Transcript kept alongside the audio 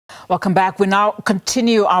Welcome back. We now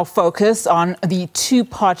continue our focus on the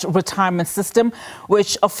two-part retirement system,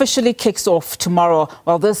 which officially kicks off tomorrow.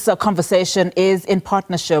 Well, this conversation is in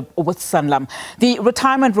partnership with Sanlam. The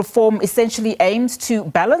retirement reform essentially aims to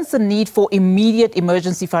balance the need for immediate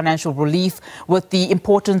emergency financial relief with the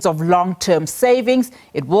importance of long-term savings.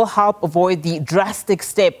 It will help avoid the drastic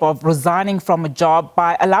step of resigning from a job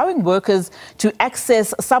by allowing workers to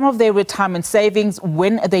access some of their retirement savings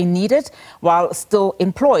when they need it while still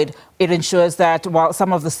employed. It ensures that while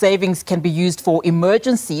some of the savings can be used for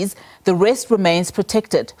emergencies, the rest remains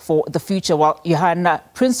protected for the future. While Johanna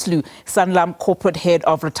Prinsloo, Sanlam Corporate Head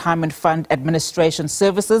of Retirement Fund Administration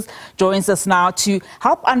Services, joins us now to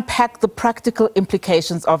help unpack the practical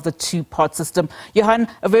implications of the two-part system. Johan,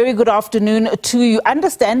 a very good afternoon to you.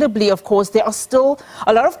 Understandably, of course, there are still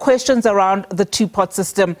a lot of questions around the two-part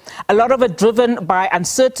system, a lot of it driven by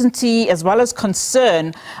uncertainty as well as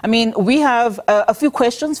concern. I mean, we have a few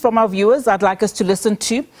questions from our viewers I'd like us to listen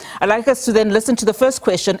to. I'd like us to then listen to the first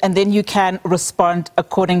question and then you can respond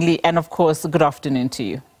accordingly. And of course, good afternoon to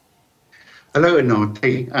you. Hello,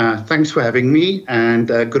 Anati. Thanks for having me and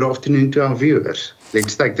good afternoon to our viewers.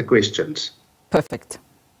 Let's take the questions. Perfect.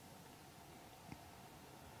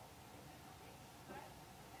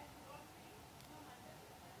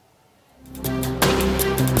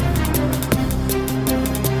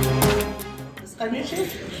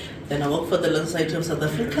 Then I work for the Law Society of South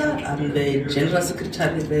Africa. I'm the General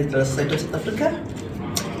Secretary of the Law Society of South Africa.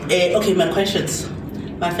 Okay, my questions.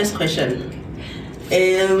 My first question.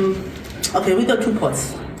 Okay, with the two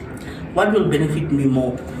parts, what will benefit me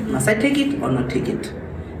more? Must I take it or not take it?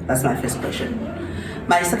 That's my first question.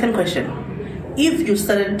 My second question. If you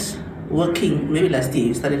started working, maybe last year,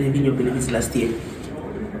 you started having your benefits last year,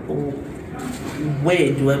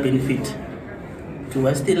 where do I benefit? Do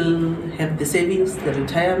I still have the savings, the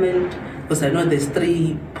retirement? Because I know there's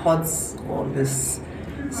three pots or there's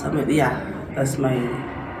some, yeah, that's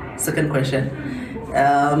my second question.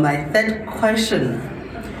 My third question,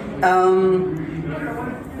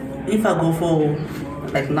 if I go for,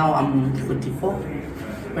 like now I'm 44,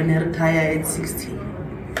 when I retire at 60,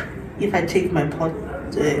 if I take my pot,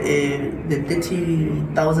 the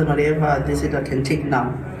 30,000 whatever they said I can take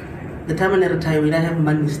now, the time when I retire, will I have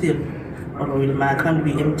money still? Or will my account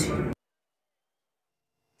be empty?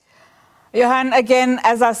 Johan, again,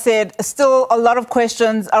 as I said, still a lot of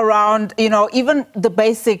questions around, even the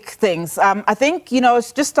basic things. I think,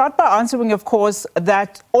 just start by answering, of course,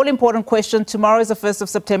 that all-important question. Tomorrow is the 1st of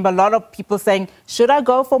September. A lot of people saying, should I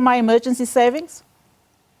go for my emergency savings?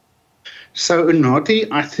 So, Unati,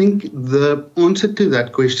 I think the answer to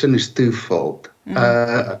that question is twofold.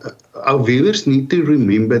 Our viewers need to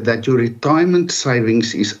remember that your retirement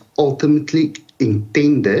savings is ultimately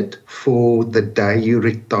intended for the day you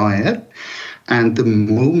retire, and the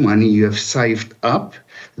more money you have saved up,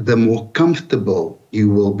 the more comfortable you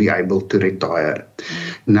will be able to retire.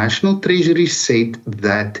 National Treasury said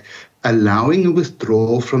that allowing a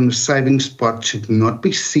withdrawal from the savings pot should not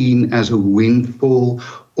be seen as a windfall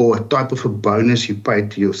or a type of a bonus you pay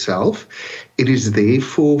to yourself. It is there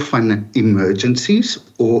for emergencies,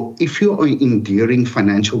 or if you are enduring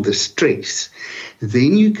financial distress,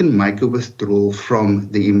 then you can make a withdrawal from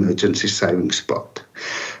the emergency savings pot.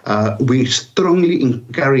 We strongly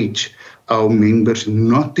encourage our members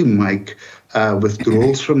not to make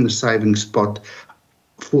withdrawals from the savings pot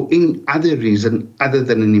for any other reason other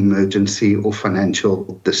than an emergency or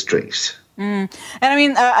financial distress. And I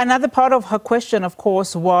mean, another part of her question, of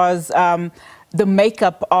course, was the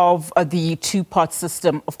makeup of the two-part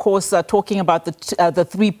system. Of course, talking about the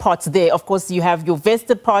three parts there, of course, you have your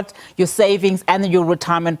vested part, your savings, and your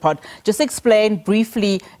retirement part. Just explain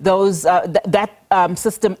briefly those that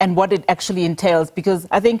system and what it actually entails, because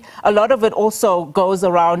I think a lot of it also goes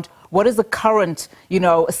around what does the current,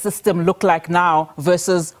 system look like now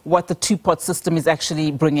versus what the two-part system is actually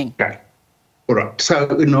bringing. Okay. All right. So,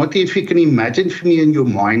 Unati, if you can imagine for me in your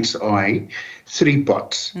mind's eye, three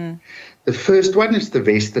pots. The first one is the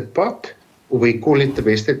vested pot, or we call it the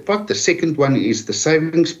vested pot. The second one is the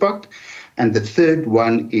savings pot. And the third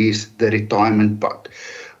one is the retirement pot.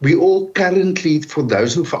 We all currently, for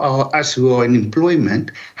those of us who are in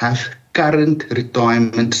employment, have current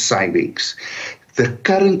retirement savings. The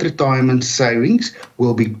current retirement savings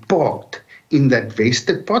will be parked in that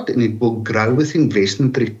vested pot, and it will grow with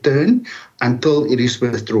investment return until it is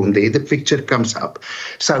withdrawn. There the picture comes up.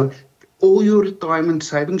 So all your retirement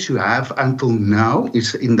savings you have until now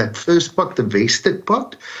is in that first pot, the vested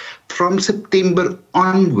pot. from September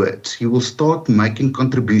onwards, you will start making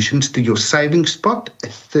contributions to your savings pot, a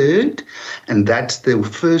third, and that's the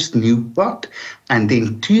first new pot. And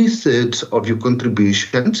then 2/3 of your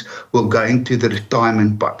contributions will go into the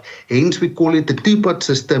retirement pot. Hence, we call it the two-pot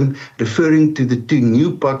system, referring to the two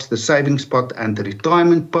new pots, the savings pot and the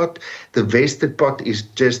retirement pot. The vested pot is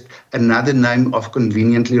just another name of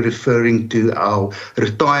conveniently referring to our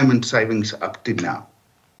retirement savings up to now.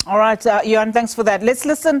 All right, Johan, thanks for that. Let's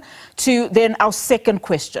listen to then our second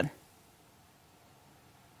question.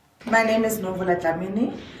 My name is Novula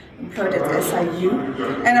Dlamini, employed at SIU,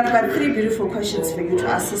 and I've got 3 beautiful questions for you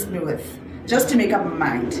to assist me with, just to make up my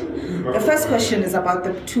mind. The first question is about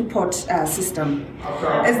the two-pot system.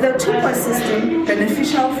 Is the two-pot system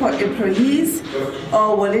beneficial for employees,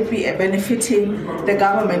 or will it be benefiting the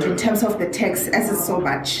government in terms of the tax as it's so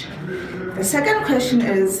much? The second question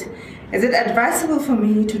is it advisable for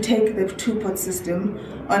me to take the two-pot system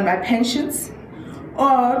on my pensions,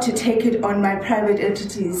 or to take it on my private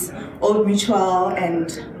entities, Old Mutual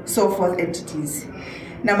and so forth entities?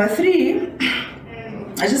 Number 3,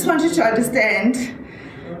 I just want you to understand,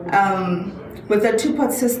 with the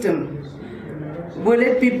two-pot system, will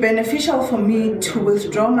it be beneficial for me to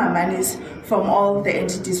withdraw my monies from all the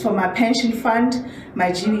entities, from my pension fund,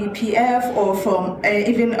 my GEPF, or from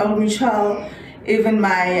even Old Mutual, even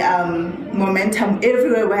my Momentum,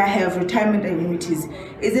 everywhere where I have retirement annuities?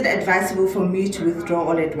 Is it advisable for me to withdraw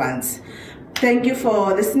all at once? Thank you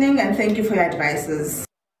for listening, and thank you for your advices.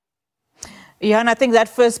 Johan, I think that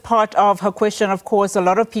first part of her question, of course, a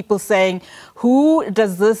lot of people saying, who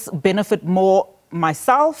does this benefit more,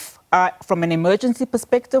 myself, from an emergency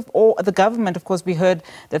perspective, or the government? Of course, we heard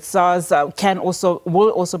that SARS will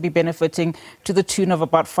also be benefiting to the tune of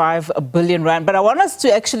about 5 billion rand. But I want us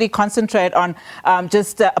to actually concentrate on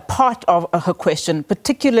just a part of her question,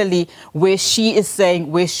 particularly where she is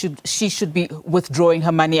saying she should be withdrawing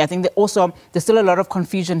her money. I think that also there's still a lot of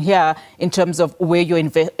confusion here in terms of where your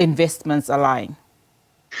investments are lying.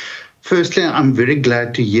 Firstly, I'm very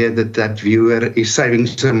glad to hear that viewer is saving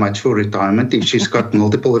so much for retirement. If she's got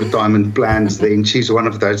multiple retirement plans, then she's one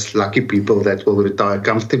of those lucky people that will retire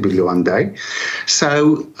comfortably one day.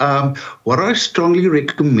 So what I strongly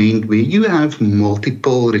recommend where you have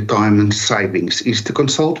multiple retirement savings is to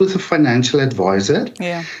consult with a financial advisor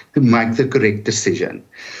to make the correct decision.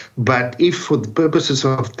 But if for the purposes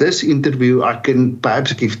of this interview, I can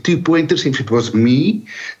perhaps give 2 pointers. If it was me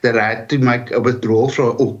that I had to make a withdrawal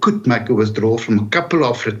from, or could make a withdrawal from a couple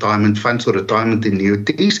of retirement funds or retirement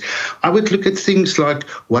annuities, I would look at things like,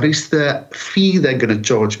 what is the fee they're going to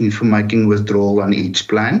charge me for making a withdrawal on each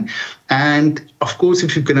plan? And of course,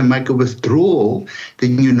 if you're going to make a withdrawal,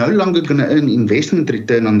 then you're no longer going to earn investment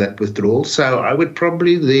return on that withdrawal. So I would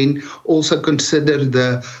probably then also consider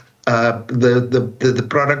the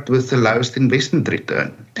product with the lowest investment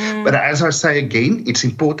return. But as I say again, it's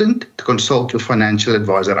important to consult your financial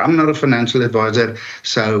advisor. I'm not a financial advisor,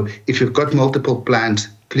 so if you've got multiple plans,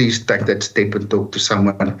 please take that step and talk to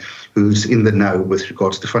someone who's in the know with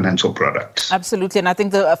regards to financial products. Absolutely, and I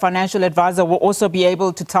think the financial advisor will also be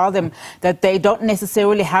able to tell them that they don't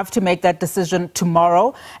necessarily have to make that decision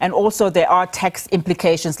tomorrow, and also there are tax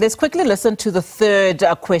implications. Let's quickly listen to the third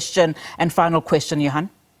question and final question, Johan.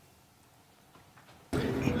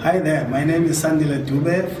 Hi there, my name is Sandile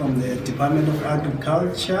Dube from the Department of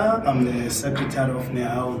Agriculture. I'm the Secretary of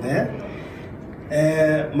NEAO there.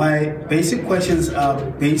 My basic questions are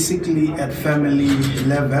basically at family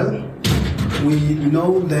level. We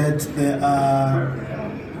know that there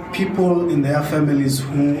are people in their families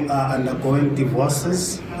who are undergoing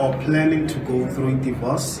divorces or planning to go through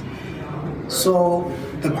divorce. So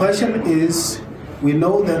the question is, we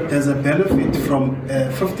know that there's a benefit from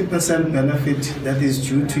a 50% benefit that is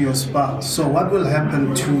due to your spouse. So what will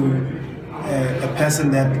happen to a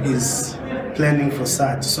person that is planning for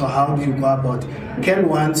such? So how do you go about? Can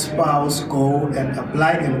one spouse go and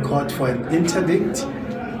apply in court for an interdict,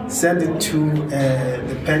 send it to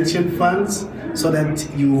the pension funds so that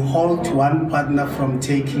you hold one partner from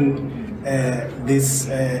taking this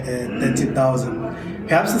 30,000?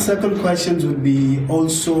 Perhaps the second question would be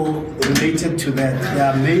also related to that. There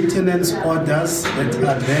are maintenance orders that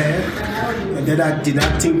are there that are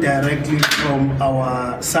deducting directly from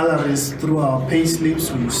our salaries through our pay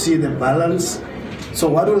slips. We see the balance. So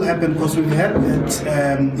what will happen, because we've heard that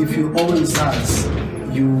if you owe in SARS,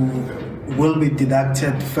 you will be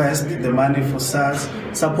deducted first the money for SARS.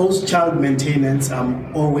 Suppose child maintenance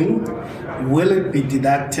I'm owing, will it be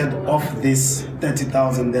deducted off this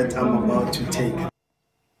 30,000 that I'm about to take?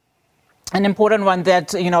 an important one,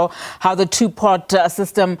 that, how the two-part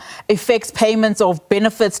system affects payments of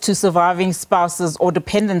benefits to surviving spouses or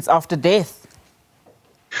dependents after death.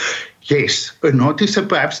 Yes, Unati, so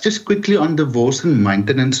perhaps just quickly on divorce and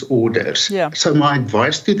maintenance orders. Yeah. So my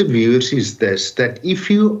advice to the viewers is this, that if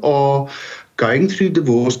you are going through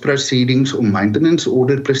divorce proceedings or maintenance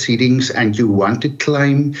order proceedings and you want to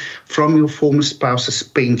claim from your former spouse's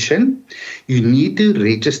pension, you need to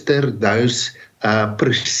register those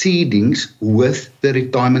proceedings with the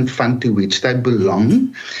retirement fund to which they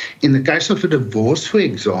belong. In the case of a divorce, for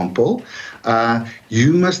example,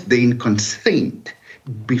 you must then consent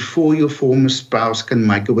before your former spouse can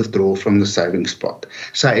make a withdrawal from the savings pot.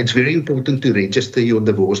 So it's very important to register your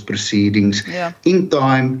divorce proceedings in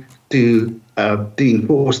time to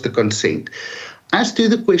enforce the consent. As to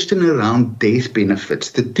the question around death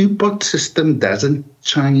benefits, the two-pot system doesn't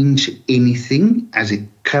change anything as it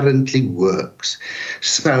currently works.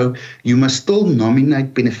 So you must still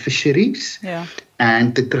nominate beneficiaries,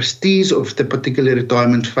 and the trustees of the particular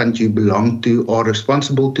retirement fund you belong to are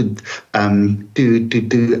responsible to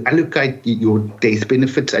allocate your death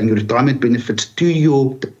benefits and your retirement benefits to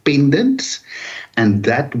your dependents, and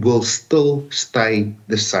that will still stay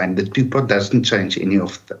the same. The two-pot doesn't change any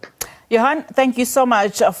of that. Johan, thank you so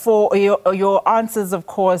much for your answers, of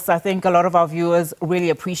course. I think a lot of our viewers really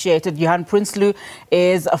appreciate it. Johan Prinsloo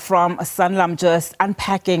is from Sanlam, just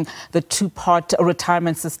unpacking the two-part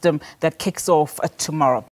retirement system that kicks off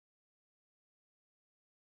tomorrow.